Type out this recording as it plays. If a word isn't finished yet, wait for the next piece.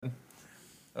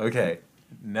Okay,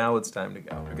 now it's time to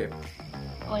go. Okay.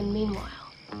 Oh, and Meanwhile?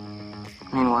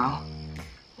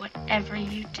 whatever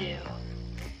you do,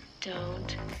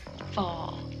 don't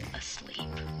fall asleep.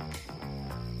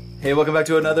 Hey, welcome back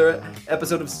to another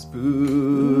episode of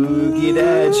Spooky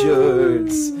Dad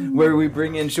Shorts, where we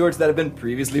bring in shorts that have been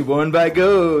previously worn by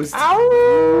ghosts.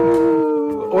 Ow!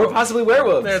 Or possibly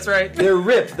werewolves. That's right. They're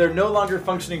ripped. They're no longer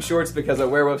functioning shorts because a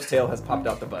werewolf's tail has popped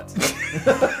out the butt.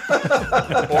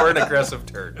 Or an aggressive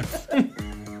turd.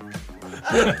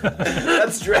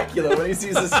 That's Dracula when he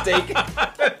sees a steak.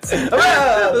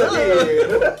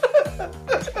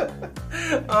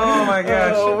 Oh my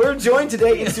gosh. We're joined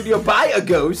today in studio by a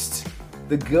ghost.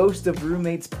 The ghost of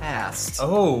roommates past.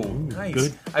 Oh, nice.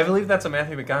 Good. I believe that's a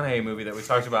Matthew McConaughey movie that we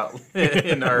talked about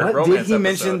in our What? romance Did he episode.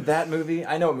 mention that movie?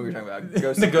 I know what movie we're talking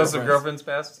about. The Ghost of Girlfriend's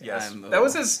Past? Yes. That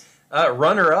was his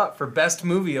runner-up for best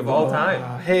movie of all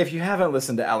time. Hey, if you haven't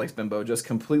listened to Alex Bimbo just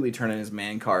completely turn in his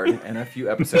man card and a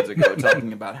few episodes ago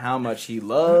talking about how much he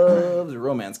loves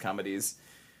romance comedies,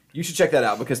 you should check that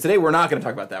out because today we're not going to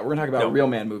talk about that. We're going to talk about real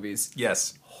man movies.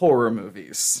 Yes. Horror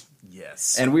movies.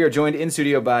 Yes. And we are joined in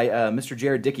studio by Mr.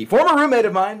 Jared Dickey, former roommate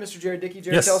of mine, Mr. Jared Dickey.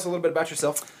 Jared, Yes. tell us a little bit about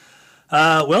yourself.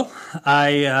 Well, I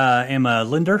am a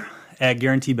lender at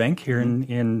Guarantee Bank here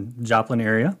in Joplin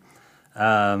area.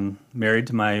 Married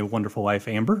to my wonderful wife,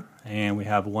 Amber, and we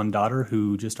have one daughter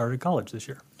who just started college this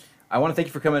year. I want to thank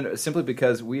you for coming simply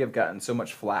because we have gotten so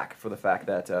much flack for the fact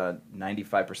that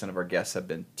 95% of our guests have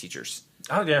been teachers.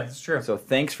 Oh, yeah, it's true. So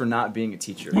thanks for not being a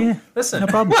teacher. Yeah, Listen. no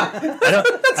problem.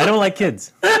 I don't like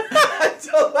kids. Welcome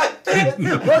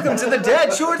to the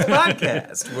Dad Shorts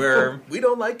Podcast, where we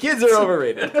don't like Kids are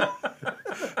overrated.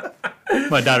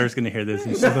 My daughter's going to hear this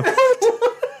and she's like,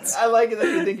 I like it that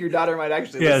you think your daughter might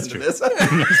actually Yeah, listen to that's this.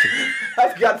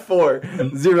 I've got 4.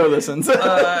 0 listens.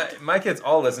 my kids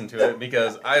all listen to it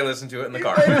because I listen to it in the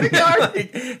car.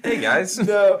 Hey, guys.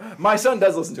 No, my son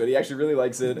does listen to it. He actually really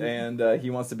likes it, and he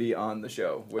wants to be on the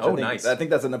show. Which Nice. I think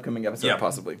that's an upcoming episode,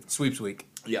 possibly. Sweeps week.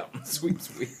 Yeah,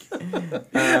 sweeps week. All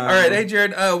right, hey,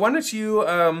 Jared, why don't you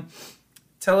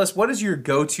tell us, what is your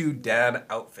go-to dad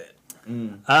outfit?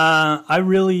 I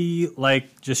really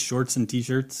like just shorts and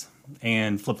t-shirts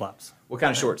and flip-flops. What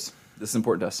kind of shorts? This is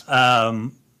important to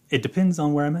us. It depends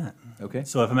on where I'm at. Okay.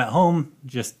 So if I'm at home,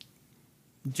 just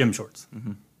gym shorts.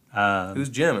 Who's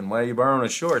Jim, and why are you borrowing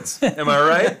his shorts? Am I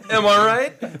right? Am I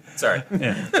right? Sorry.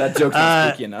 Yeah. That joke's not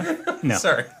spooky enough. No.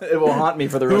 Sorry. It will haunt me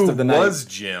for the rest of the night. Who was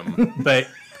Jim? But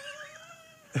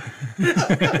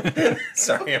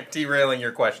Sorry, I'm derailing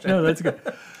your question. no, that's good.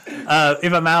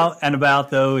 If I'm out and about,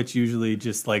 though, it's usually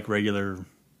just like regular,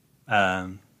 I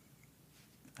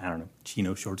don't know,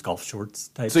 chino shorts, golf shorts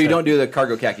type So you stuff. don't do the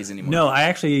cargo khakis anymore? No, I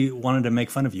actually wanted to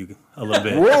make fun of you a little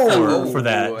bit Whoa. for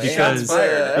that Hey, because shots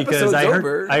fired. because Episode's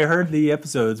over. I heard the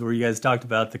episodes where you guys talked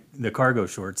about the cargo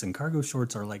shorts, and cargo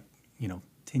shorts are like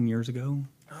 10 years ago.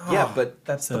 Yeah, but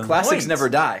that's the the classics point. never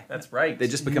die. That's right. They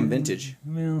just become vintage.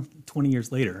 Well, 20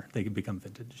 years later, they could become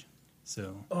vintage.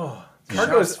 So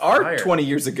Cargos are fired. 20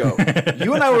 years ago.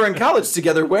 You and I were in college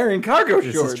together wearing cargo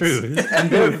this shorts. is true. And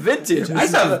they're vintage. I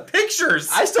still have pictures.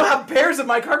 I still have pairs of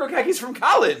my cargo khakis from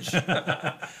college.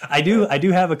 I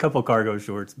do have a couple cargo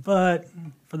shorts, but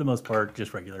for the most part,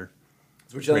 just regular.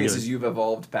 Which I think is you've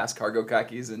evolved past cargo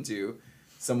khakis into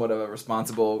somewhat of a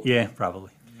responsible... Yeah,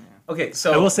 probably. Okay,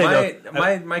 so I will say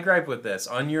my gripe with this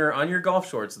on your golf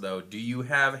shorts though, do you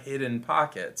have hidden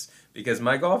pockets? Because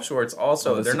my golf shorts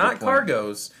also they're not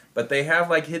cargos, but they have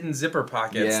like hidden zipper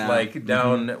pockets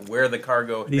down where the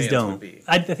cargo These pants don't. would be.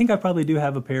 I think I probably do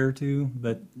have a pair or two,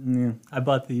 but I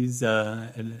bought these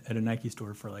at a Nike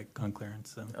store for like on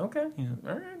clearance. So Okay, Yeah.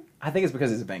 all right. I think it's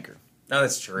because he's a banker. No,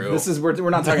 that's true. We're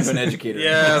not talking to an educator.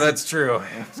 Yeah, that's true.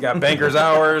 He's got banker's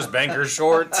hours, banker's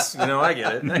shorts. I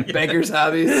get it. Banker's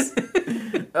hobbies.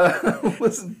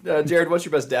 Listen, Jared, what's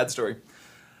your best dad story?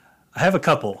 I have a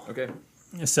couple. Okay.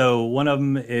 So one of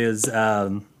them is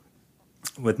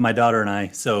with my daughter and I.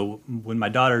 So when my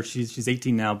daughter, she's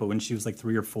 18 now, but when she was like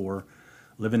 3 or 4,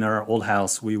 living in our old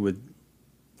house, we would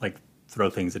like throw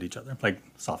things at each other, like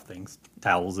soft things,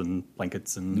 towels and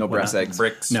blankets and No brass whatnot. eggs.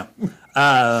 Bricks. No,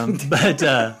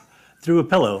 but threw a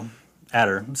pillow at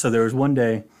her. So there was one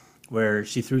day where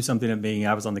she threw something at me.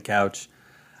 I was on the couch.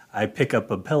 I pick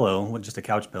up a pillow, just a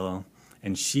couch pillow,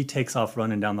 and she takes off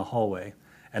running down the hallway.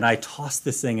 And I toss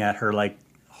this thing at her like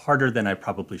harder than I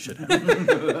probably should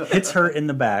have. Hits her in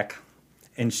the back,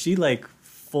 and she like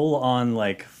full on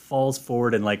like falls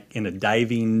forward and like in a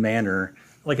diving manner.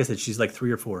 Like I said, she's like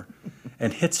 3 or 4,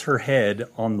 and hits her head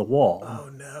on the wall. Oh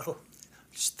no.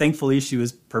 Thankfully, she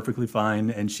was perfectly fine,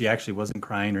 and she actually wasn't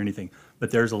crying or anything.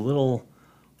 But there's a little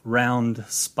round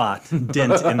spot,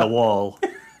 dent in the wall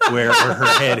where her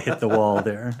head hit the wall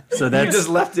there. So that's You just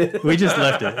left it. We just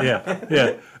left it.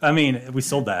 Yeah. I mean, we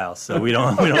sold the house, so we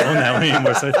don't own that one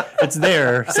anymore. So it's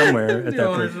there somewhere at The that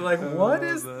owners point. are like, what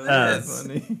is this?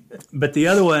 But the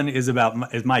other one is about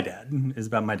my dad. Is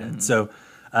about my dad. So,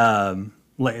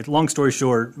 long story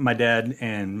short, my dad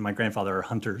and my grandfather are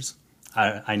hunters.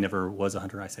 I never was a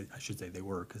hunter. I should say they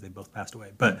were because they both passed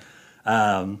away. But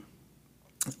I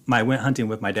went hunting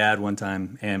with my dad one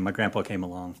time, and my grandpa came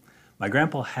along. My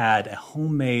grandpa had a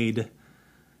homemade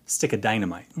stick of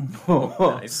dynamite.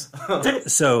 Nice.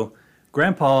 So,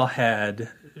 grandpa had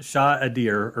shot a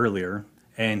deer earlier,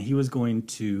 and he was going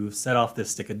to set off this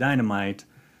stick of dynamite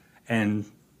and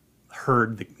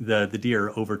herd the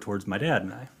deer over towards my dad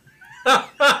and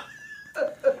I.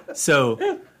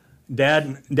 So,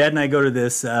 Dad and I go to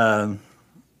this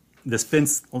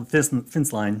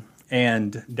fence line,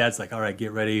 and Dad's like, "All right,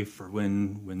 get ready for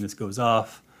when this goes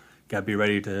off. Got to be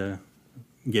ready to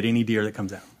get any deer that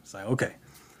comes out." It's like, okay.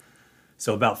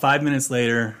 So about 5 minutes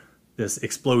later, this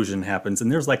explosion happens,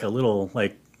 and there's like a little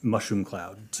mushroom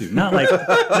cloud too. Not like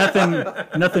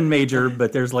nothing major,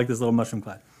 but there's like this little mushroom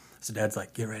cloud. So Dad's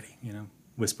like, "Get ready,"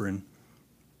 whispering.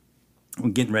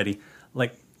 I'm getting ready.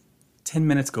 Like 10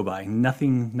 minutes go by,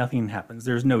 nothing happens.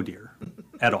 There's no deer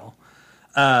at all.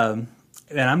 And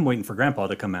I'm waiting for Grandpa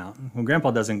to come out. Well,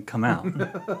 Grandpa doesn't come out.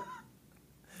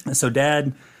 So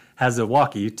Dad has a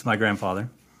walkie to my grandfather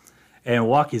and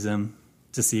walkies him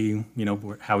to see,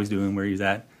 how he's doing, where he's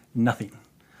at. Nothing.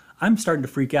 I'm starting to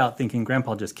freak out thinking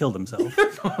Grandpa just killed himself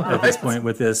at this point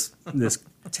with this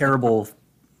terrible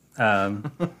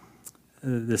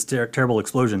terrible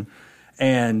explosion.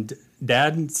 And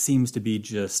Dad seems to be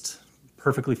just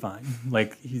perfectly fine.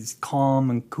 Like he's calm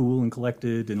and cool and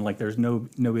collected, and like there's no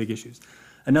big issues.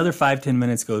 Another 5-10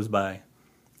 minutes goes by.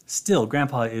 Still,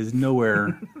 Grandpa is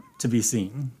nowhere to be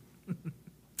seen.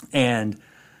 And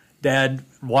Dad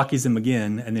walkies him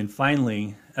again, and then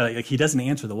finally, he doesn't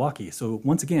answer the walkie. So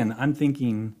once again, I'm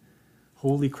thinking,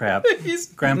 holy crap,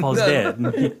 Grandpa's dead.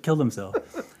 And he killed himself.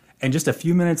 And just a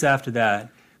few minutes after that,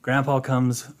 Grandpa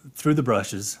comes through the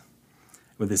brushes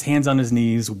with his hands on his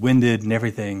knees, winded and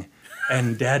everything.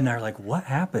 And Dad and I are like, what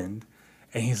happened?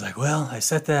 And he's like, well, I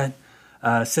set that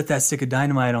stick of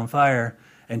dynamite on fire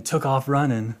and took off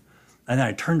running. And then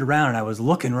I turned around and I was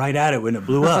looking right at it when it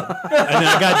blew up. And then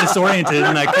I got disoriented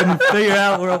and I couldn't figure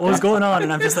out what was going on.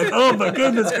 And I'm just like, oh my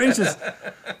goodness gracious.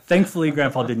 Thankfully,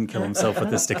 Grandpa didn't kill himself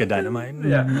with a stick of dynamite.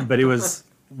 Yeah. But it was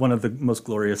one of the most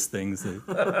glorious things that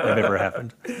have ever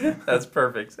happened. That's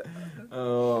perfect.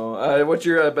 Oh, what's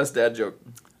your best dad joke?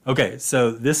 Okay,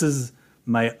 so this is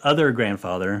my other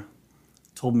grandfather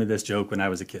told me this joke when I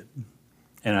was a kid.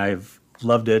 And I've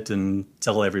loved it and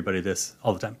tell everybody this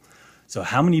all the time. So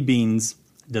how many beans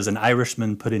does an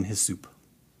Irishman put in his soup?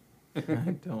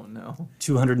 I don't know.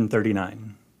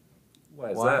 239. Why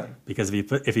is that? Because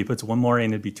if he puts one more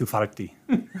in, it'd be 240.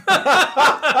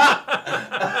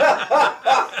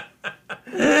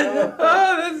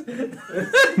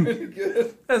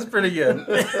 That's pretty good.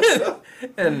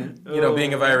 And,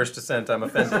 being of Irish descent, I'm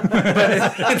offended.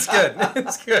 But it's good.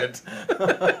 It's good.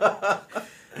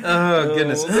 Oh,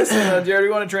 goodness. Listen, Jared, we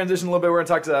want to transition a little bit. We're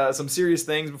going to talk some serious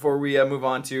things before we move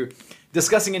on to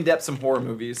discussing in depth some horror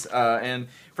movies. And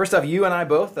first off, you and I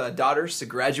both, daughters,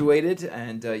 graduated,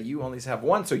 and you only have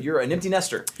one, so you're an empty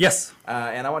nester. Yes.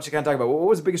 And I want you to kind of talk about what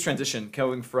was the biggest transition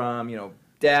going from,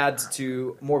 dad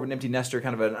to more of an empty nester,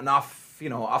 kind of an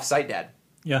off-site dad.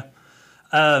 Yeah.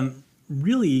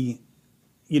 Really,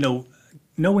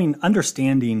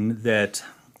 understanding that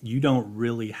you don't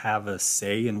really have a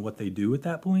say in what they do at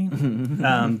that point.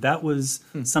 That was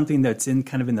something that's in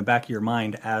the back of your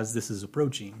mind as this is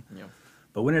approaching. Yeah.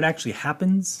 But when it actually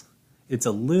happens, it's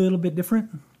a little bit different.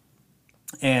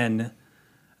 And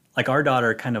like our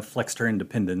daughter kind of flexed her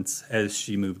independence as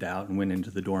she moved out and went into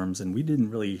the dorms, and we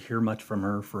didn't really hear much from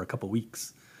her for a couple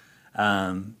weeks.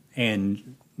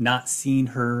 And not seeing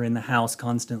her in the house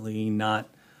constantly, not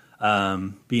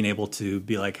being able to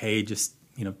be like, hey, just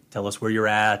tell us where you're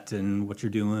at and what you're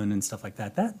doing and stuff like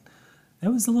that. That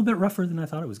was a little bit rougher than I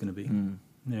thought it was going to be.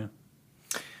 Yeah.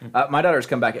 My daughter's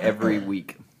come back every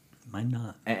week. Mine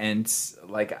not. And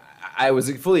I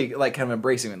was fully kind of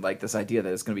embracing it, this idea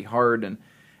that it's going to be hard,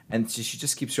 and she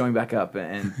just keeps showing back up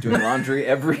and doing laundry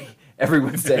every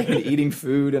Wednesday and eating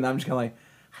food, and I'm just kind of like,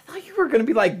 I thought you were going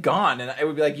to be gone, and it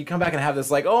would be you come back and have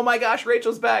this oh my gosh,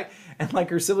 Rachel's back, and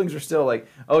her siblings are still like,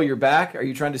 oh, you're back? Are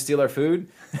you trying to steal our food?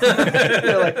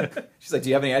 She's like, do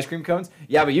you have any ice cream cones?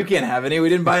 Yeah, but you can't have any. We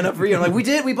didn't buy enough for you. I'm like,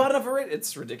 we bought enough for it.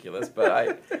 It's ridiculous,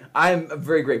 but I'm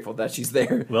very grateful that she's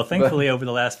there. Well, thankfully, over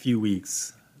the last few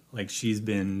weeks, like she's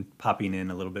been popping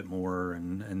in a little bit more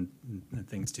and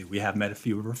things too. We have met a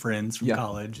few of her friends from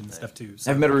college and stuff too. So.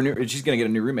 I've met her. She's going to get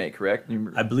a new roommate, correct?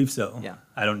 I believe so. Yeah.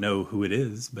 I don't know who it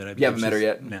is, but I you haven't met her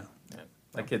yet. No.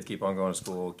 My kids keep on going to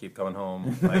school, keep coming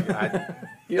home. Like I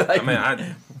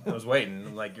was waiting.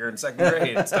 I'm like, you're in second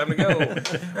grade. It's time to go.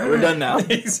 We're done now.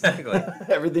 Exactly.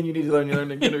 Everything you need to learn, you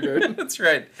learn in kindergarten. That's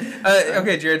right.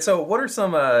 Okay, Jared. So, what are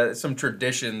some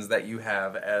traditions that you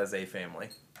have as a family?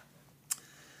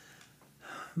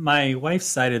 My wife's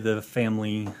side of the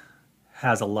family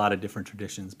has a lot of different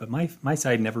traditions, but my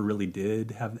side never really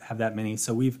did have that many.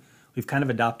 So we've kind of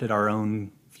adopted our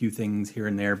own few things here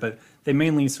and there, but they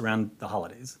mainly surround the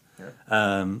holidays.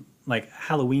 Yeah. Like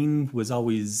Halloween was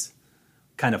always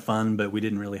kind of fun, but we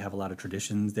didn't really have a lot of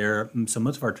traditions there. So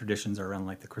most of our traditions are around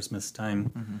like the Christmas time.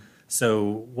 Mm-hmm.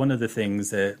 So one of the things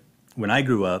that when I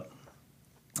grew up,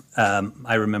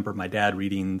 I remember my dad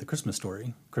reading the Christmas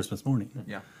story, Christmas morning.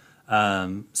 Yeah.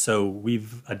 So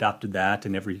we've adopted that,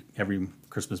 and every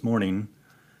Christmas morning,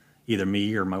 either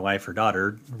me or my wife or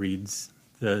daughter reads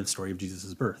the story of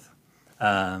Jesus' birth.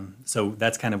 So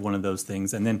that's kind of one of those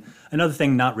things. And then another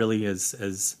thing, not really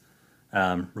as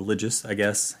religious, I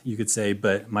guess you could say,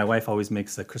 but my wife always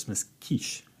makes a Christmas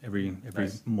quiche every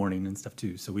nice. Morning and stuff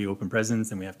too. So we open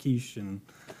presents and we have quiche and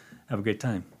have a great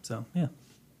time. So yeah.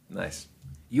 Nice.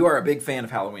 You are a big fan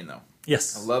of Halloween, though.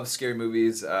 Yes. I love scary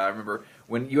movies. I remember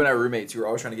when you and I were roommates, you were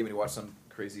always trying to get me to watch some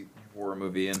crazy horror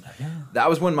movie, and that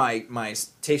was when my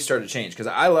taste started to change, because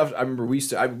I remember we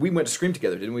went to Scream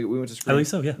together, didn't we? We went to Scream. I believe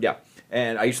so, yeah. Yeah.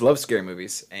 And I used to love scary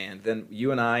movies, and then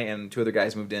you and I and two other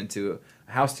guys moved into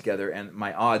a house together, and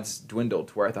my odds dwindled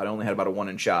to where I thought I only had about a 1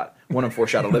 in 4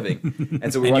 shot of living.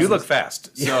 And so you look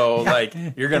fast, so like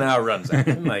you're gonna outrun Zach.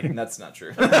 Like that's not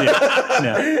true.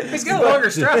 No. He's got a longer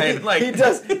stride. Like he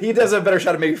does have a better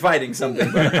shot of maybe fighting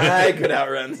something, but I could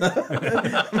outrun.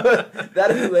 But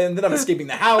and then I'm escaping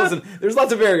the house, and there's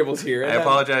lots of variables here. I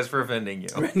apologize for offending you.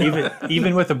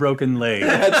 Even with a broken leg,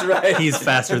 that's right. He's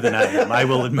faster than I am. I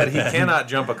will admit but he cannot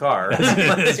jump a car. He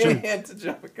can't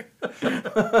jump a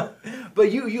car.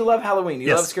 But you love Halloween.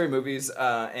 You love scary movies,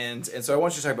 and so I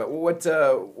want you to talk about what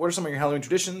are some of your Halloween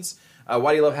traditions?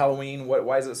 Why do you love Halloween?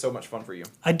 Why is it so much fun for you?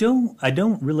 I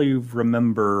don't really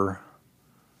remember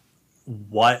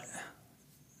what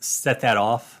set that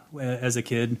off as a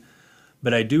kid,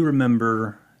 but I do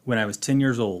remember when I was 10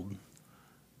 years old,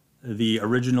 the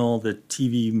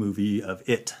TV movie of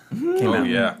It came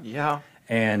out. Yeah.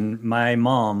 And my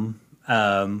mom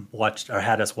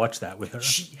had us watch that with her.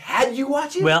 She had you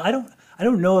watch it? Well, I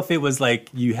don't know if it was like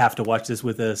you have to watch this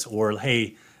with us or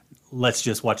hey, let's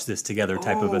just watch this together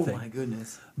type of a thing. Oh my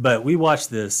goodness. But we watched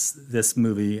this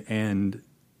movie and it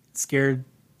scared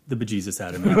the bejesus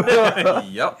out of me.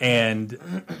 Yep.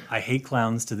 And I hate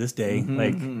clowns to this day. Mm-hmm.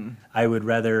 Like I would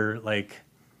rather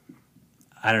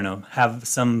I don't know, have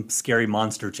some scary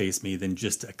monster chase me than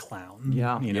just a clown.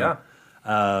 Yeah. You know?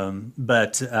 Yeah.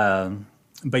 But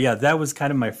yeah, that was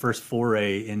kind of my first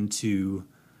foray into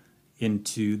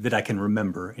that I can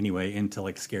remember anyway, into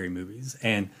like scary movies.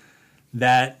 And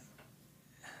that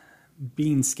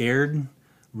being scared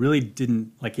really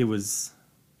didn't it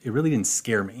really didn't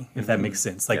scare me, if that makes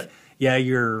sense. Like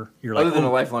you're like other than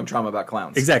a lifelong trauma about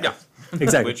clowns. Exactly. Yeah.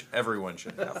 Exactly. Which everyone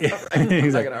should have.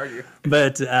 I'm not gonna argue.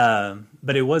 But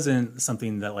it wasn't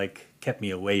something that like kept me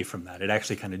away from that. It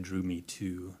actually kind of drew me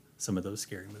to some of those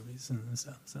scary movies and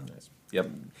stuff. So nice. Yep.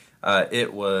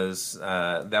 It was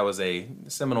that was a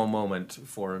seminal moment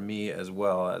for me as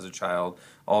well as a child.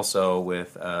 Also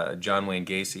with John Wayne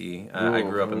Gacy. I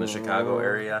grew up in the Chicago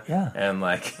area, and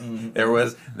like there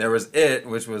was It,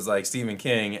 which was like Stephen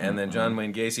King, and then John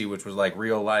Wayne Gacy, which was like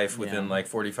real life within like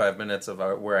 45 minutes of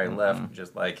where I left.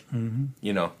 Just like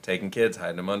taking kids,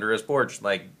 hiding them under his porch.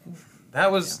 Like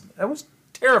that was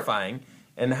terrifying.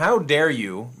 And how dare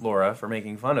you, Laura, for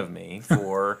making fun of me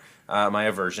for my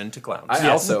aversion to clowns? I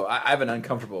have an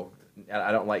uncomfortable.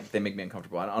 I don't like. They make me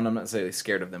uncomfortable. I'm not necessarily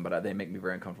scared of them, but they make me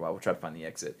very uncomfortable. I will try to find the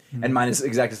exit. Mm-hmm. And mine is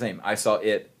exactly the same. I saw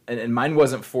It, and mine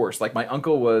wasn't forced. Like my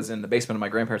uncle was in the basement of my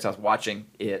grandparents' house watching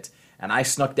It, and I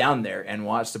snuck down there and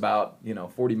watched about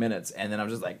 40 minutes, and then I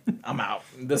was just like, I'm out.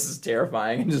 This is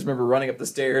terrifying. And just remember running up the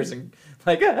stairs and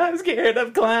like, I'm scared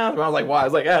of clowns. And I was like, why? I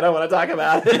was like, I don't want to talk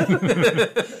about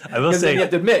it. I will say, you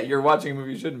have to admit you're watching a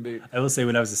movie you shouldn't be. I will say,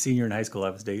 when I was a senior in high school, I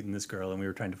was dating this girl, and we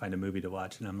were trying to find a movie to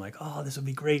watch, and I'm like, oh, this would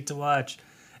be great to watch.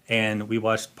 and we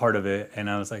watched part of it, and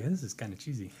I was like, this is kind of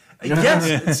cheesy.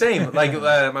 Yes, same. Like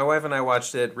my wife and I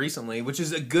watched it recently, which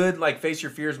is a good like face your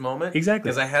fears moment.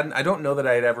 Exactly. Because I don't know that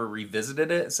I had ever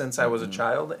revisited it since I was a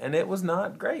child, and it was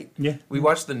not great. Yeah. We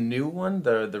watched the new one,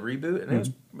 the reboot,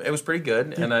 and it was pretty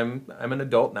good. And I'm an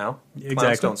adult now. Exactly.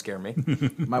 Clowns don't scare me.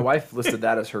 My wife listed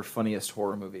that as her funniest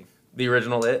horror movie. The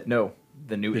original It. No,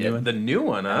 the new It. The new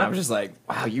one, huh? And I was just like,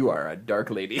 wow, you are a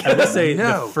dark lady. I will say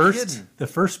No the kidding.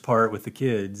 first part with the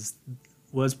kids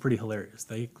was pretty hilarious.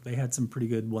 They had some pretty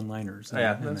good one-liners.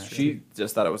 Yeah, in that's that. true. She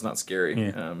just thought it was not scary.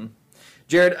 Yeah.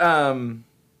 Jared,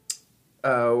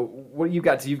 what do you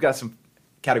got? You've got some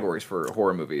categories for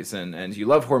horror movies, and you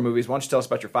love horror movies. Why don't you tell us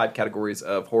about your 5 categories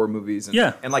of horror movies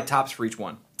and like tops for each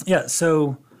one? Yeah,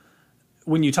 so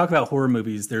when you talk about horror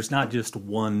movies, there's not just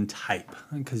one type,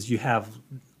 because you have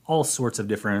all sorts of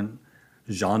different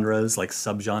genres, like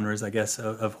subgenres, I guess,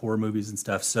 of horror movies and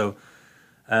stuff. So,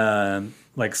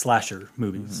 like slasher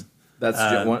movies. That's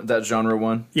that genre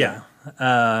one. Yeah.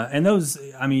 And those,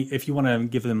 I mean, if you want to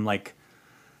give them like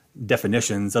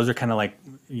definitions, those are kind of like,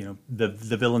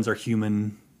 the villains are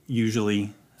human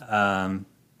usually, and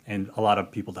a lot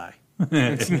of people die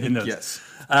in those. Yes.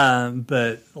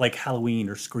 But like Halloween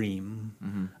or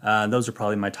Scream, those are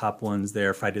probably my top ones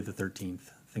there. Friday the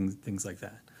 13th, things like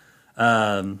that.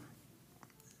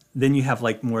 Then you have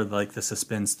like more like the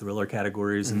suspense thriller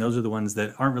categories, and those are the ones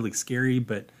that aren't really scary,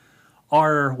 but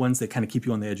are ones that kind of keep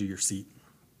you on the edge of your seat.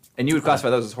 And you would classify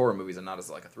those as horror movies and not as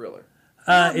like a thriller.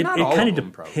 It not all kind of of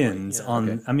them, probably. depends Yeah, on.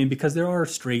 okay. I mean, because there are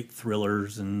straight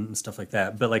thrillers and stuff like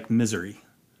that, but like Misery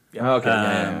Oh, okay.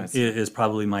 Yeah. is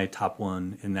probably my top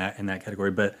one in that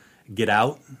category. But Get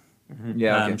Out,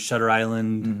 Yeah. Okay. Shutter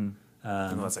Island,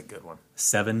 Oh, that's a good one.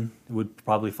 Seven would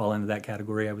probably fall into that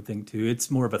category, I would think too. It's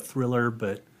more of a thriller,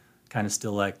 but kind of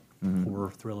still like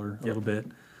horror thriller a little bit.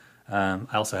 I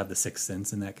also have The Sixth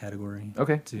Sense in that category.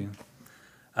 Okay. Too.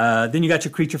 Then you got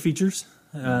your creature features.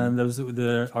 Those are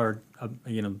the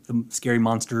scary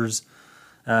monsters,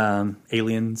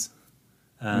 aliens,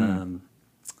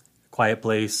 Quiet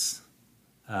Place.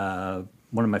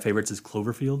 One of my favorites is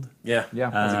Cloverfield. Yeah, Yeah,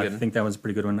 that's a I good one. think that was a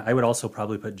pretty good one. I would also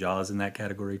probably put Jaws in that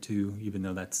category too, even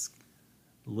though that's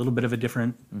a little bit of a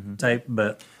different type.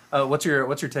 But What's your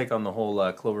take on the whole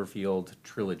Cloverfield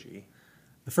trilogy?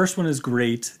 the first one is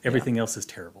great. Everything else is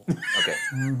terrible. Okay.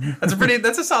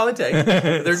 That's a solid take.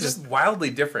 They're just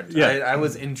wildly different. Yeah. I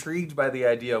was intrigued by the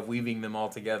idea of weaving them all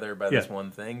together by this Yeah.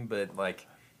 one thing, but like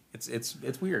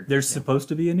it's weird. There's supposed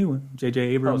to be a new one. J.J.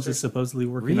 Abrams is supposedly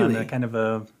working on Really? a kind of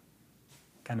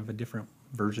a different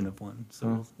version of one.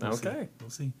 So we'll see. okay. We'll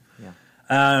see.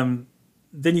 Yeah.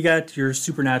 Then you got your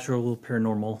supernatural,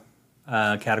 paranormal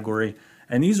category,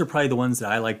 and these are probably the ones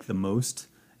that I like the most.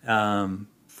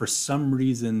 For some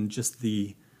reason, just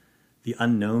the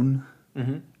unknown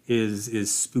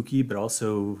is spooky, but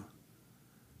also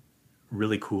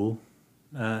really cool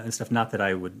and stuff. Not that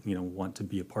I would want to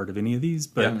be a part of any of these,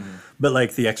 but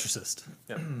like The Exorcist.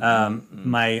 Yeah.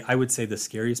 I would say the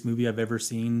scariest movie I've ever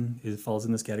seen falls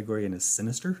in this category and is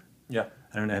Sinister. Yeah.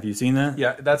 I don't know. Have you seen that?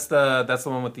 Yeah, that's the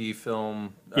one with the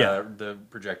film, Yeah. The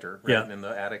projector, right, Yeah. in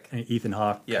the attic. Ethan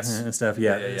Hawke Yes. and stuff.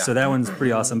 Yeah. Yeah. So that one's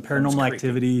pretty awesome. Paranormal creepy.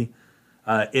 Activity,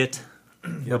 It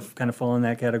would kind of fall in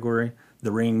that category.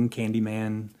 The Ring,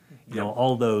 Candyman,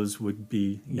 all those would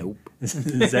be. Nope.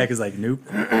 Zach is like, nope.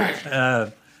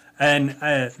 And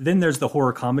then there's the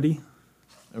horror comedy.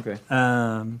 Okay.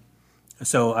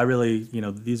 So I really,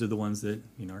 these are the ones that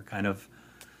are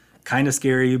kind of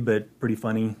scary but pretty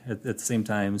funny at the same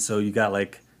time. So you got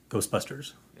like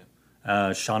Ghostbusters.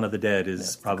 Shaun of the Dead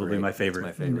is probably great. my favorite,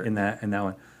 That's my favorite. in that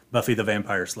one. Buffy the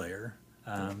Vampire Slayer,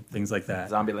 things like that.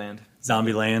 Zombieland.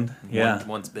 Zombieland, yeah.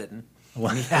 Once bitten.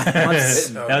 That's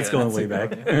So going good. way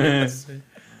back.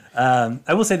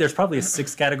 I will say there's probably a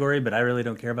sixth category, but I really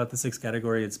don't care about the sixth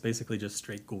category. It's basically just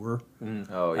straight gore.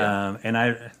 Oh yeah.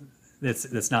 And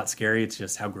it's not scary. It's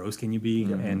just how gross can you be,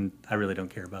 and I really don't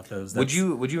care about those. Would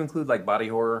you include like body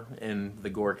horror in the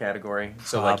gore category?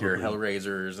 So like your Probably.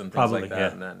 Hellraisers and things Probably, like that.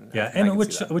 yeah, And then, yeah, I and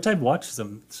can see that. which I've watched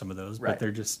some of those, Right. but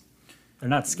they're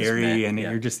not scary, meh, and yeah.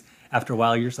 you're just after a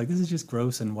while you're just like, this is just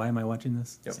gross, and why am I watching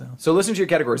this? Yep. So listening to your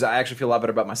categories, I actually feel a lot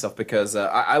better about myself because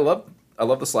I love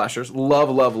the slashers, love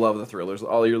the thrillers.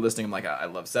 All you're listing, I'm like, I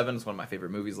love Seven. It's one of my favorite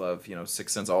movies. Love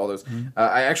Sixth Sense, all of those.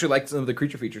 I actually like some of the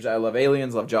creature features. I love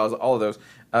Aliens, love Jaws, all of those.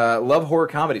 Love horror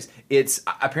comedies. It's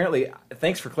apparently,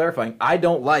 thanks for clarifying, I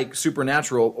don't like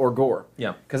supernatural or gore.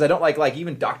 Yeah. Because I don't like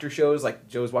even doctor shows. Like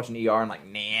Joe's watching ER, I'm like,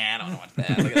 nah, I don't want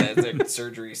that. Look at that, it's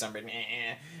surgery, somebody,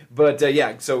 nah. But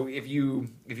yeah, so if you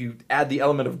add the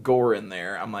element of gore in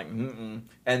there, I'm like, mm-mm.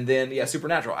 And then yeah,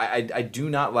 supernatural. I do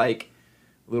not like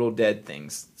little dead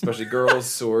things, especially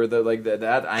girls or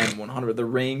that. I am 100. The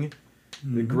Ring,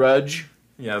 The Grudge,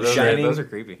 Yeah, The Shining, those are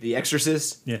creepy. The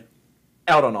Exorcist. Yeah.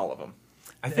 Out on all of them.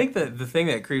 I think that the thing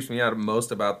that creeps me out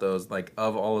most about those, like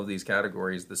of all of these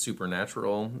categories, the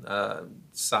supernatural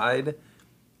side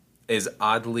is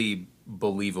oddly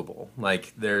believable.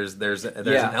 Like there's an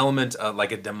element of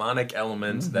like a demonic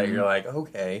element that you're like,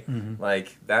 okay,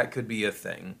 like that could be a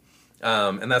thing.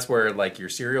 And that's where like your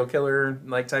serial killer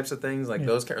like types of things, like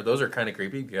those are kind of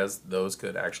creepy because those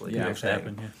could actually be a thing.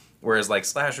 Happen, yeah. Whereas like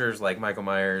slashers like Michael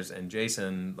Myers and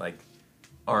Jason like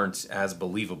aren't as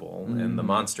believable, and the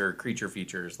monster creature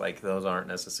features like those aren't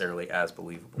necessarily as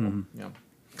believable. Yeah.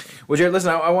 Well, Jared, listen,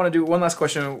 I want to do one last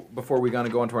question before we're going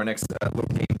to go on to our next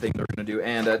little game thing that we're going to do.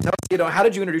 And tell us, how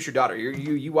did you introduce your daughter?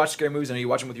 You watch scary movies, and you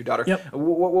watch them with your daughter. Yep.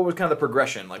 What was kind of the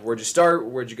progression? Like, where'd you start?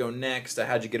 Where'd you go next?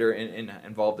 How'd you get her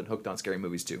involved and hooked on scary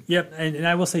movies too? Yep, and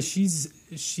I will say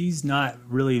she's not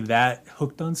really that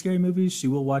hooked on scary movies. She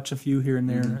will watch a few here and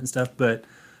there and stuff, but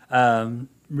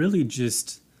really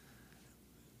just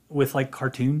with like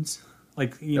cartoons.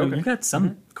 Like you got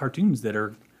some cartoons that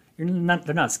are they're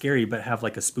not scary, but have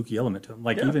like a spooky element to them.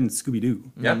 Like even Scooby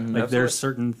Doo. Yeah, like there's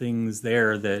certain things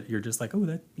there that you're just like, oh,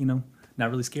 that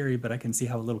not really scary, but I can see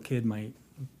how a little kid might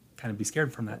kind of be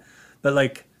scared from that. But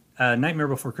like Nightmare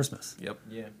Before Christmas. Yep.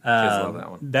 Yeah. Kids Um, love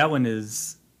that one. That one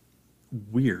is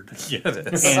weird Yeah,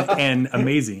 it is. and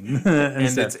amazing, And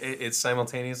stuff. it's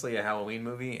simultaneously a Halloween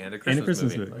movie and a Christmas,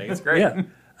 movie. Like, it's great.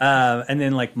 Yeah, and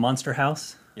then like Monster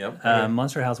House. Yep.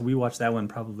 Monster House. We watched that one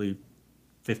probably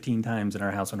 15 times in our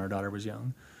house when our daughter was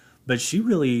young, but she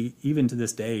really, even to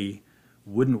this day,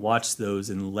 wouldn't watch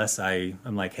those unless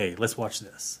I'm like, hey, let's watch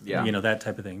this. Yeah. That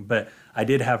type of thing. But I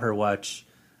did have her watch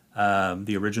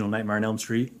the original Nightmare on Elm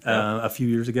Street a few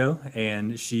years ago,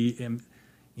 and she,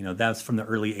 that's from the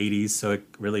early 80s, so it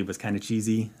really was kind of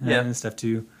cheesy and stuff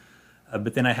too.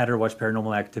 But then I had her watch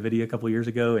Paranormal Activity a couple years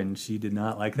ago, and she did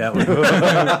not like that one.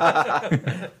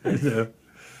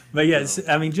 But yes,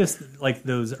 I mean, just like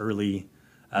those early,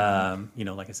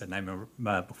 like I said, Nightmare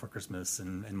Before Christmas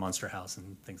and Monster House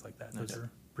and things like that. Those are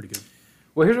pretty good.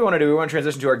 Well, here's what we want to do. We want to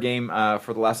transition to our game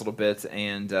for the last little bit,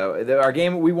 and our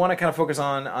game we want to kind of focus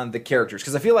on the characters,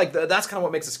 because I feel like that's kind of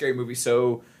what makes a scary movie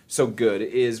so good.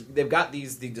 Is they've got the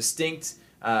distinct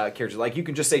characters. Like you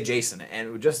can just say Jason,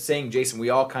 and just saying Jason, we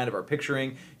all kind of are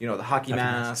picturing the hockey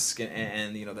mask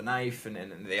and the knife,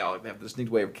 and they all have a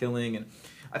distinct way of killing. And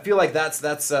I feel like that's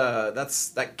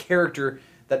that character,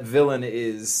 that villain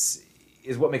is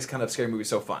what makes kind of scary movies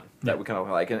so fun that we kind of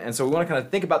like. And so we want to kind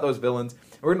of think about those villains.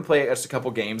 We're going to play just a couple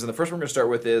games, and the first one we're going to start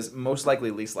with is most likely,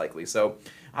 least likely. So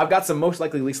I've got some most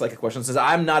likely, least likely questions. Since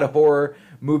I'm not a horror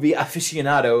movie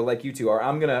aficionado like you two are,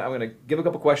 I'm gonna give a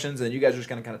couple questions, and then you guys are just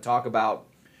going to kind of talk about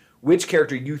which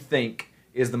character you think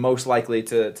is the most likely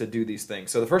to do these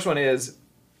things. So the first one is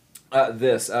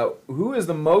who is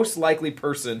the most likely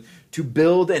person to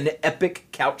build an epic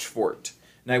couch fort?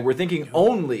 Now we're thinking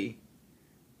only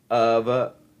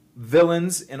of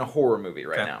villains in a horror movie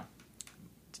right now.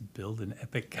 To build an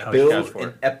epic couch.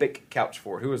 Epic couch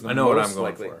fort. Who is the I know most what I'm going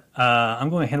likely? for. I'm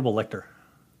going Hannibal Lecter.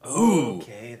 Ooh,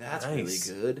 Okay, that's nice.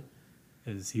 really good.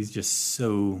 Because he's just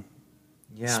so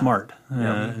Yeah. smart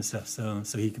and stuff. So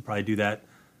he could probably do that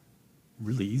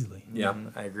really easily. Yeah,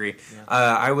 I agree.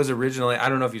 I was originally, I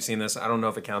don't know if you've seen this. I don't know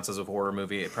if it counts as a horror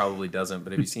movie. It probably doesn't.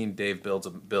 But have you seen Dave Builds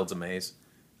a Maze?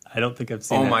 I don't think I've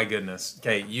seen Oh that. my goodness.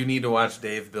 Okay, you need to watch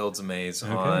Dave Builds a Maze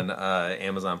on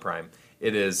Amazon Prime.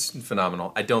 It is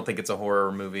phenomenal. I don't think it's a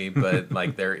horror movie, but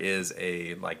like there is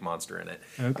a like monster in it.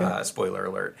 Okay. Spoiler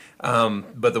alert.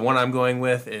 But the one I'm going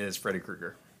with is Freddy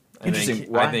Krueger.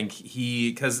 Interesting. Why? I think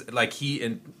he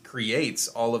creates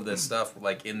all of this stuff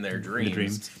like in their dreams.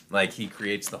 dreams. Like he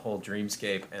creates the whole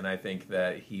dreamscape, and I think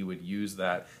that he would use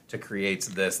that to create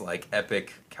this like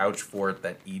epic couch fort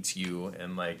that eats you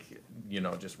and like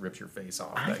just rips your face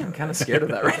off. I'm kind of scared of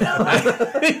that right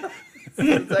now.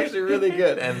 It's actually really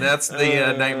good. And that's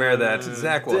the nightmare that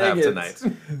Zach will have tonight.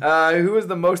 Who is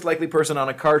the most likely person on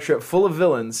a car trip full of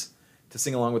villains to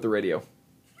sing along with the radio?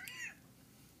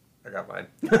 I got mine.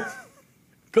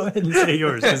 Go ahead and say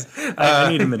yours, 'cause I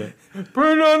need a minute.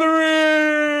 Burn on the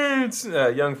Ritz!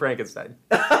 Young Frankenstein.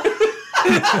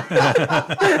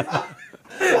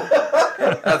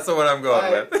 That's the one I'm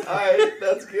going with. All right,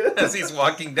 that's good. As he's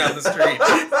walking down the street,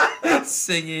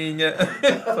 singing,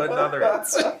 putting on the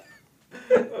Ritz.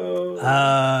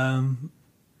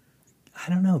 I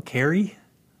don't know, Carrie?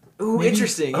 Ooh, Maybe?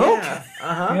 interesting. Okay. Yeah.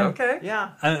 Uh-huh. Yeah. Okay. Yeah.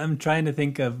 I'm trying to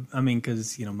think of,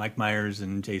 because Mike Myers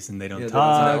and Jason, they don't Yeah, they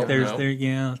talk. don't There's talk,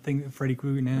 there, Freddy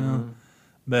Krueger now.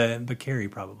 but Carrie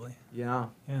probably. Yeah.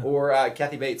 Yeah. Or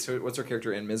Kathy Bates. What's her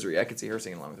character in Misery? I could see her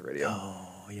singing along with the radio.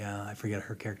 Oh yeah, I forget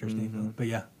her character's name though. But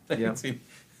yeah. I can see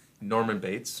Norman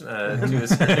Bates to a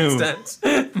certain extent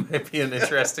might be an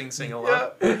interesting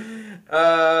sing-along.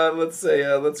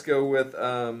 Let's go with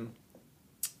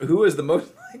who is the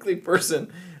most likely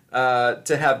person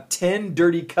to have 10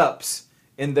 dirty cups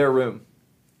in their room?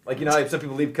 Like, you know how some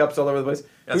people leave cups all over the place?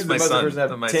 That's Who's my the most son. likely person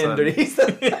to have 10 dirty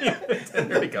 10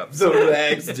 dirty cups. The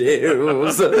rags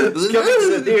deals coming to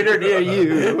the theater near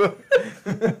you.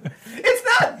 It's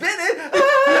not Bennett!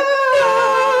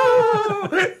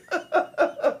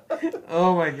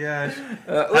 Oh my gosh.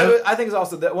 I think it's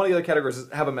also that one of the other categories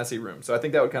is have a messy room. So I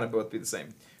think that would kind of both be the same.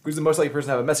 Who's the most likely person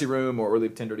to have a messy room or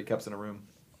leave 10 dirty cups in a room?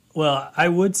 Well, I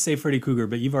would say Freddy Krueger,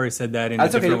 but you've already said that in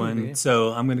That's a different okay. one.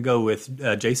 So I'm going to go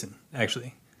with Jason,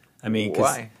 actually. I mean,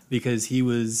 why? Because he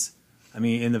was, I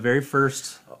mean, in the very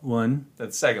first one.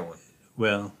 The second one.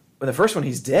 Well, the first one,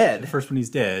 he's dead. The first one,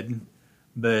 he's dead.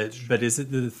 But is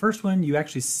it the first one you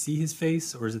actually see his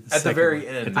face, or is it the second At the very one?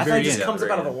 end. At the I very think he just end. comes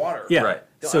up out of the water. Yeah. Right.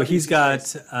 So he's got,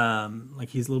 face. like,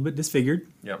 he's a little bit disfigured.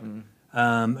 Yep.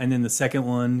 And then the second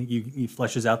one, he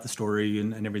fleshes out the story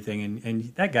and everything,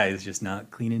 and that guy is just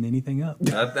not cleaning anything up.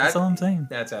 That's all I'm saying.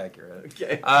 That's accurate.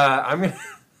 Okay. I'm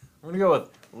gonna go with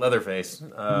Leatherface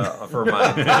for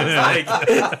mine. Like,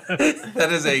 that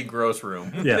is a gross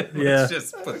room. Yeah. Let's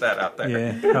just put that out there.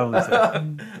 Yeah, probably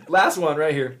so. Last one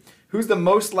right here. Who's the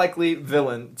most likely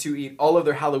villain to eat all of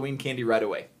their Halloween candy right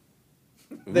away?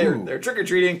 They're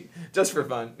trick-or-treating just for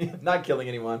fun, not killing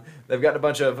anyone. They've got a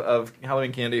bunch of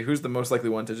Halloween candy. Who's the most likely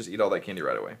one to just eat all that candy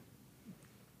right away?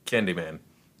 Candyman.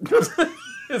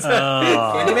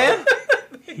 Candyman?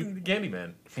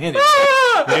 Candyman. Candy.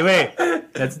 Wait.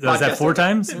 Was that 4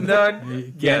 times? No,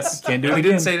 yes. Can't do it We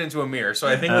again. didn't say it into a mirror, so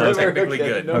I think we're technically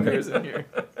good. No mirrors in here.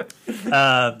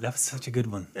 That was such a good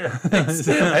one. I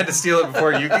had to steal it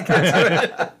before you could get to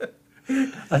it.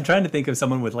 I'm trying to think of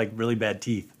someone with like really bad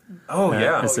teeth. Oh,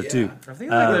 yeah. And stuff too. I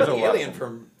think there's The a lot. alien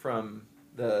from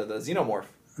the Xenomorph.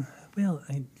 Well,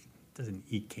 he doesn't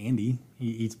eat candy. He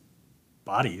eats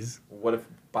bodies. What if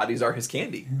bodies are his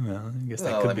candy? Well, I guess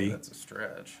that Well, could I mean, be. that's a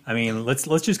stretch. I mean, let's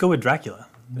just go with Dracula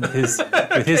with his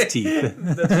teeth.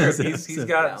 That's true. He's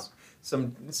got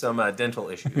some dental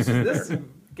issues. This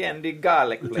candy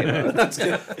garlic flavor. That's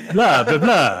good. Blah blah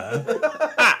blah.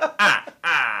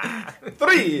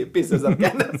 3 pieces of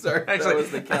candy. Sorry, Actually, that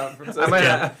was the count from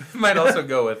I might also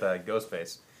go with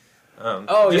Ghostface.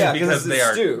 Oh, just yeah, because it's they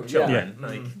are stew. children. Yeah.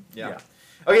 Like, Yeah.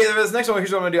 Okay, this next one,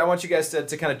 here's what I'm going to do. I want you guys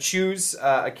to kind of choose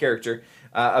a character,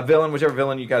 a villain, whichever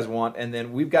villain you guys want, and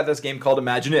then we've got this game called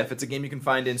Imagine If. It's a game you can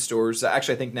find in stores.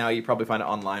 Actually, I think now you probably find it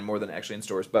online more than actually in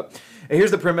stores. But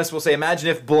here's the premise. We'll say Imagine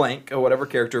If blank, or whatever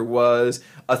character, was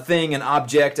a thing, an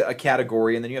object, a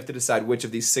category, and then you have to decide which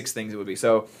of these 6 things it would be.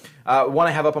 So one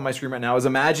I have up on my screen right now is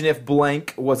Imagine If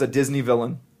blank was a Disney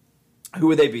villain. Who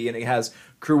would they be? And it has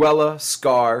Cruella,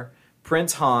 Scar,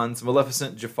 Prince Hans,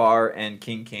 Maleficent, Jafar, and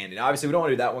King Candy. Now, obviously, we don't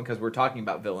want to do that one because we're talking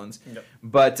about villains. Yep.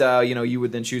 But, you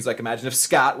would then choose, like, imagine if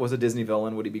Scott was a Disney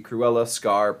villain. Would he be Cruella,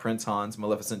 Scar, Prince Hans,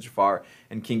 Maleficent, Jafar,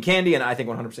 and King Candy? And I think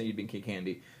 100% you'd be King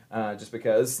Candy. Just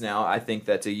because now I think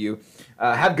that you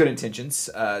have good intentions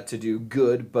to do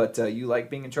good, but you like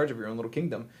being in charge of your own little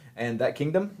kingdom. And that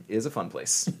kingdom is a fun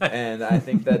place. And I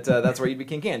think that that's where you'd be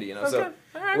King Candy. Okay. So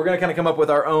we're going to kind of come up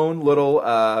with our own little...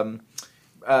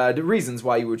 the reasons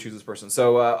why you would choose this person.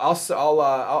 So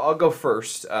I'll go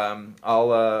first.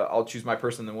 I'll choose my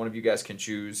person, then one of you guys can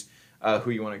choose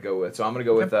who you want to go with. So I'm going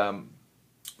to go with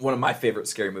one of my favorite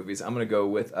scary movies. I'm going to go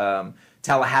with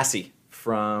Tallahassee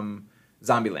from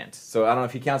Zombieland. So I don't know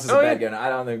if he counts as a bad guy. I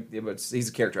don't think, but he's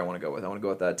a character I want to go with. I want to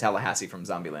go with Tallahassee from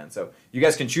Zombieland. So you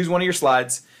guys can choose one of your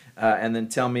slides and then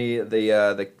tell me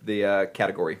the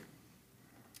category.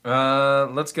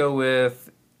 Let's go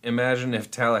with Imagine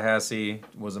If Tallahassee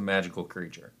was a magical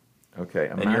creature. Okay.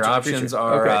 And your options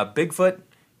are Bigfoot,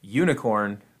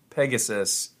 Unicorn,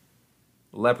 Pegasus,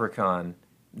 Leprechaun,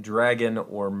 Dragon,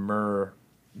 or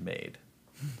Mermaid.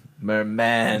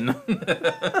 Merman.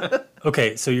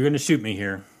 Okay, so you're going to shoot me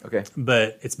here. Okay.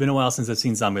 But it's been a while since I've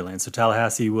seen Zombieland. So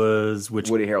Tallahassee was which?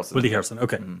 Woody Harrelson. Woody Harrelson.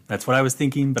 Okay, that's what I was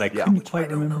thinking, but I couldn't quite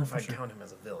remember. if I count him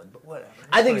as a villain, but whatever.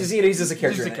 I think he's just a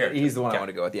character. He's just a character. He's the one I Yeah. want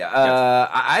to go with. Yeah.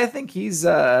 I think he's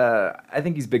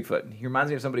Bigfoot. He reminds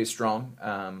me of somebody strong,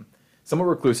 somewhat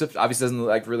reclusive. Obviously,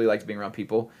 doesn't really like being around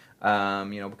people.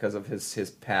 Because of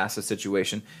his past, his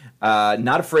situation.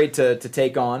 Not afraid to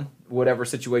take on whatever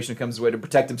situation comes his way to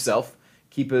protect himself.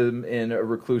 Keep him in a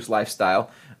recluse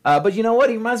lifestyle. But you know what?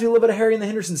 He reminds me a little bit of Harry and the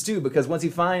Hendersons too, because once he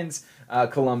finds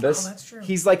Columbus, that's true.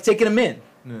 he's like taking him in.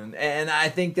 And I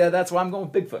think that's why I'm going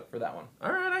with Bigfoot for that one.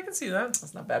 All right, I can see that.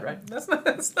 That's not bad, right? That's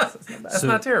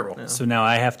not terrible. No. So now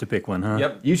I have to pick one, huh?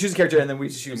 Yep. You choose a character, and then we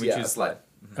choose choose slide.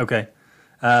 Okay.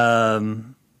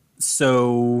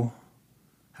 So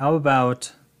how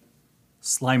about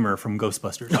Slimer from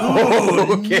Ghostbusters?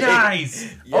 Oh, Okay. nice.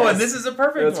 Yes. Oh, and this is a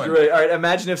perfect That's one. great. All right,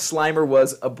 imagine if Slimer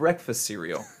was a breakfast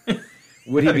cereal.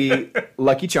 Would he be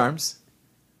Lucky Charms,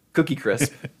 Cookie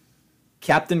Crisp,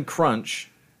 Captain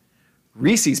Crunch,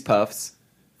 Reese's Puffs,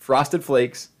 Frosted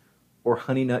Flakes, or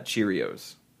Honey Nut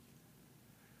Cheerios?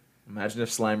 Imagine if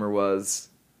Slimer was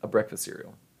a breakfast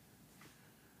cereal.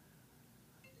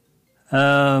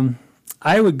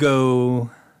 I would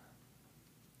go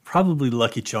probably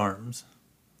Lucky Charms.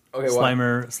 Okay, why?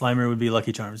 Slimer would be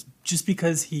Lucky Charms, just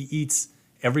because he eats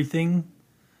everything.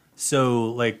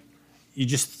 So like, you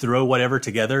just throw whatever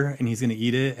together and he's going to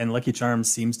eat it. And Lucky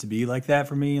Charms seems to be like that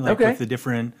for me, like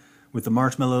with the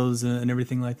marshmallows and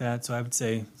everything like that. So I would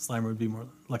say Slimer would be more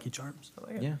Lucky Charms. I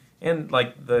like it. Yeah. And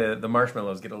like the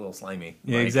marshmallows get a little slimy.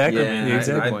 Yeah, Like, exactly. Yeah, Yeah, exactly.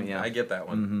 exactly. Good point, yeah. I get that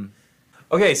one.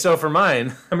 Okay, so for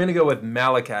mine, I'm going to go with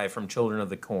Malachi from Children of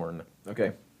the Corn.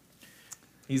 Okay.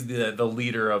 He's the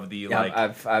leader of the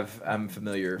Yeah, I'm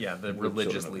familiar. the with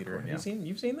religious Children of the leader. Corn, yeah.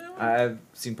 You've seen that one? I've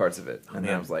seen parts of it, and then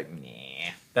I man. was like, nah.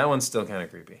 That one's still kind of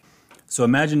creepy. So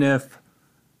imagine if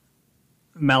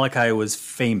Malachi was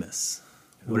famous.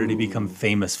 What did he become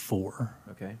famous for?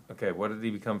 Okay. Okay, what did he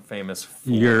become famous for?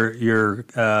 Your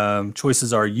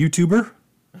choices are YouTuber,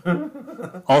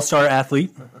 all-star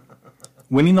athlete,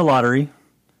 winning the lottery,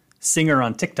 singer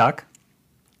on TikTok,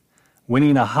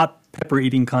 winning a hot pepper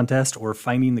eating contest, or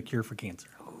finding the cure for cancer.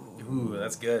 Ooh,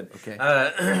 that's good. Okay.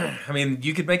 I mean,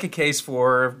 you could make a case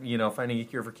for, finding a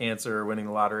cure for cancer or winning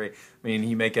the lottery. I mean,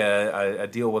 you make a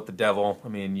deal with the devil. I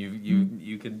mean,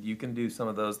 you can do some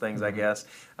of those things, I guess.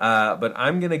 But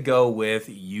I'm going to go with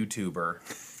YouTuber.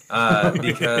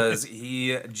 Because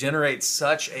he generates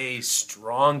such a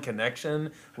strong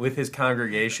connection with his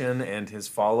congregation and his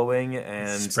following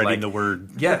and Spreading the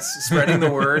word. Yes, spreading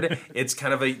the word. It's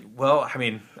kind of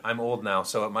I'm old now,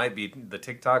 so it might be the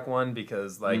TikTok one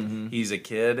because he's a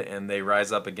kid and they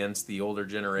rise up against the older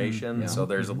generation. So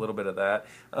there's a little bit of that.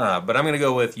 But I'm going to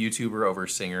go with YouTuber over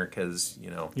singer because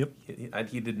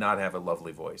he did not have a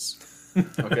lovely voice.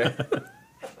 Okay.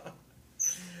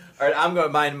 All right, I'm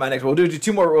going my next. We'll do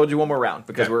two more. We'll do one more round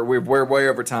because Okay. we're way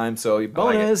over time. So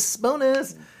bonus. So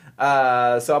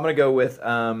I'm going to go with.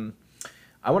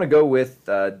 I want to go with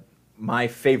my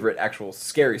favorite actual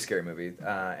scary movie,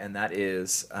 and that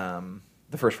is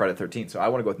the first Friday the 13th. So I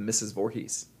want to go with Mrs.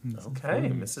 Voorhees. Okay,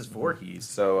 Mrs. Voorhees.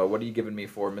 So what are you giving me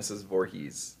for Mrs.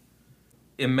 Voorhees?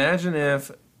 Imagine if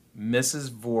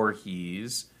Mrs.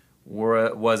 Voorhees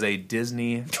was a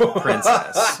Disney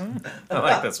princess. I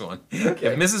like this one. Okay.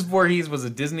 If Mrs. Voorhees was a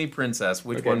Disney princess,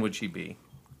 which one would she be?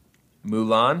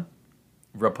 Mulan,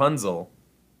 Rapunzel,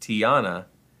 Tiana,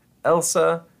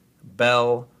 Elsa,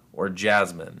 Belle, or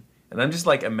Jasmine? And I'm just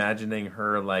imagining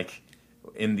her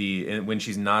when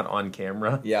she's not on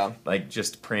camera,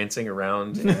 just prancing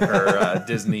around in her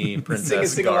Disney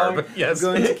princess garb. Along. Yes,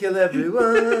 I'm going to kill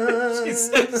everyone. she's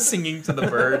singing to the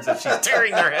birds and she's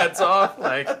tearing their heads off.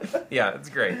 It's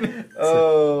great.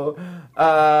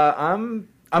 I'm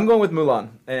going with Mulan,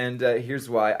 and here's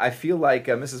why. I feel like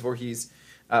Mrs. Voorhees.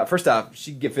 First off,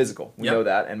 she'd get physical. We know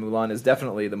that, and Mulan is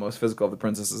definitely the most physical of the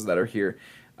princesses that are here.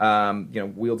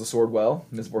 Wields a sword well.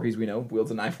 Mrs. Voorhees, we know,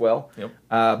 wields a knife well. Yep.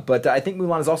 But I think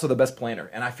Mulan is also the best planner,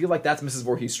 and I feel like that's Mrs.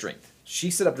 Voorhees' strength. She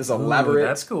set up this elaborate.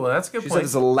 That's cool. That's a good She point. set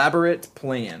this elaborate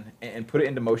plan and put it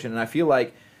into motion, and I feel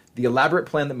like the elaborate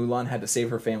plan that Mulan had to save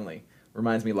her family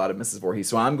reminds me a lot of Mrs. Voorhees.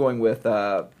 So I'm going with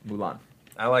Mulan.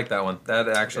 I like that one. That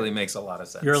actually makes a lot of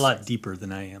sense. You're a lot deeper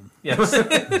than I am. Yes,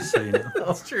 So you know.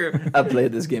 that's true. I've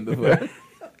played this game before.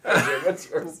 What's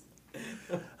yours?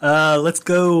 Let's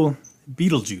go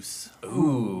Beetlejuice.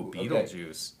 Ooh,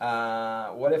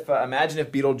 Beetlejuice. What if? Imagine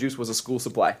if Beetlejuice was a school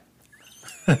supply.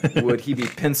 Would he be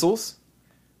pencils,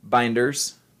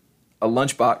 binders, a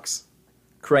lunchbox,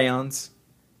 crayons,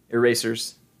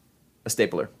 erasers, a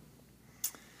stapler?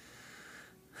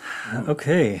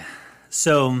 Okay,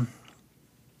 so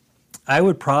I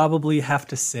would probably have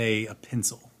to say a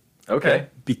pencil. Okay.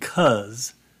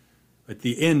 Because at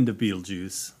the end of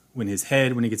Beetlejuice, when he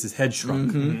gets his head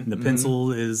shrunk, the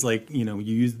pencil is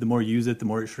the more you use it, the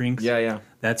more it shrinks. Yeah.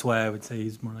 That's why I would say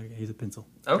he's a pencil.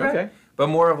 Okay. But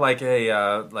more of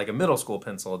a middle school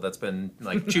pencil that's been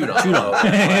chewed on.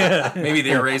 Maybe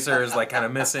the eraser is kind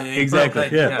of missing. Exactly.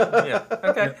 Yeah.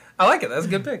 Okay. Yeah. I like it. That's a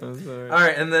good pick. All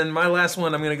right. And then my last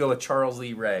one, I'm going to go with Charles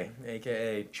Lee Ray,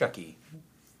 aka Chucky.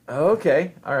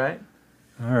 Okay. All right.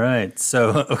 All right.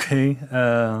 So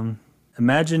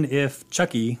Imagine if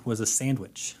Chucky was a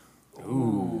sandwich.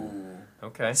 Ooh.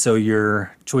 Okay. So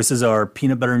your choices are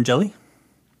peanut butter and jelly,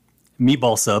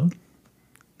 meatball sub,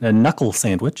 a knuckle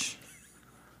sandwich,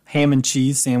 ham and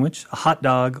cheese sandwich, a hot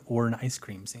dog, or an ice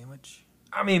cream sandwich.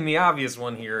 I mean, the obvious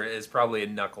one here is probably a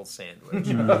knuckle sandwich.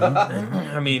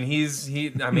 I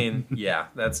mean, yeah,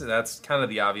 that's kind of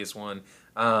the obvious one.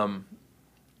 I'm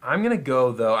gonna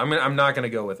go though. I'm not gonna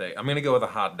go with I'm gonna go with a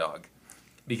hot dog,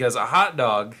 because a hot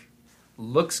dog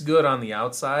looks good on the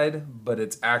outside, but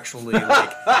it's actually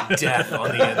like death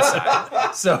on the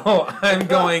inside. So I'm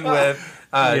going with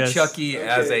Yes. Chucky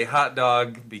as a hot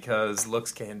dog, because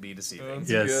looks can be deceiving.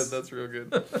 Yes. Good. That's real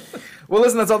good. Well,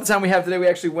 listen, that's all the time we have today. We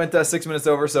actually went 6 minutes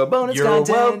over, so bonus You're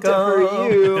content welcome.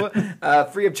 for you.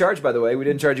 Free of charge, by the way. We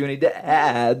didn't charge you any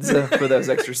ads for those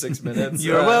extra 6 minutes.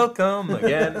 You're welcome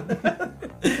again.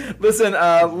 Listen,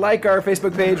 like our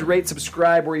Facebook page, rate,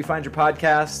 subscribe where you find your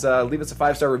podcasts. Leave us a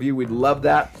 5-star review. We'd love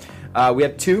that. We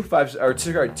have two 5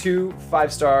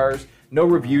 stars. No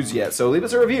reviews yet, so leave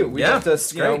us a review. We'd love to,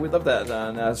 we'd love that.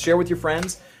 And share with your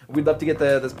friends. We'd love to get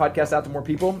this podcast out to more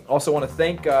people. Also, want to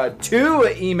thank 2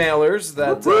 emailers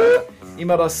that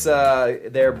emailed us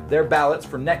their ballots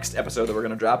for next episode that we're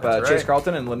going to drop. Chase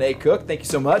Carlton and Lene Cook. Thank you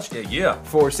so much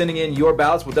for sending in your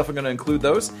ballots. We're definitely going to include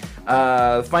those.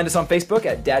 Find us on Facebook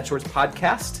at Dad Shorts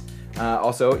Podcast.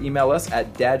 Also, email us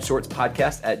at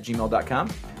dadshortspodcast@gmail.com.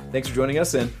 Thanks for joining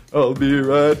us, and I'll be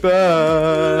right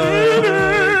back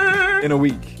in a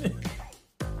week.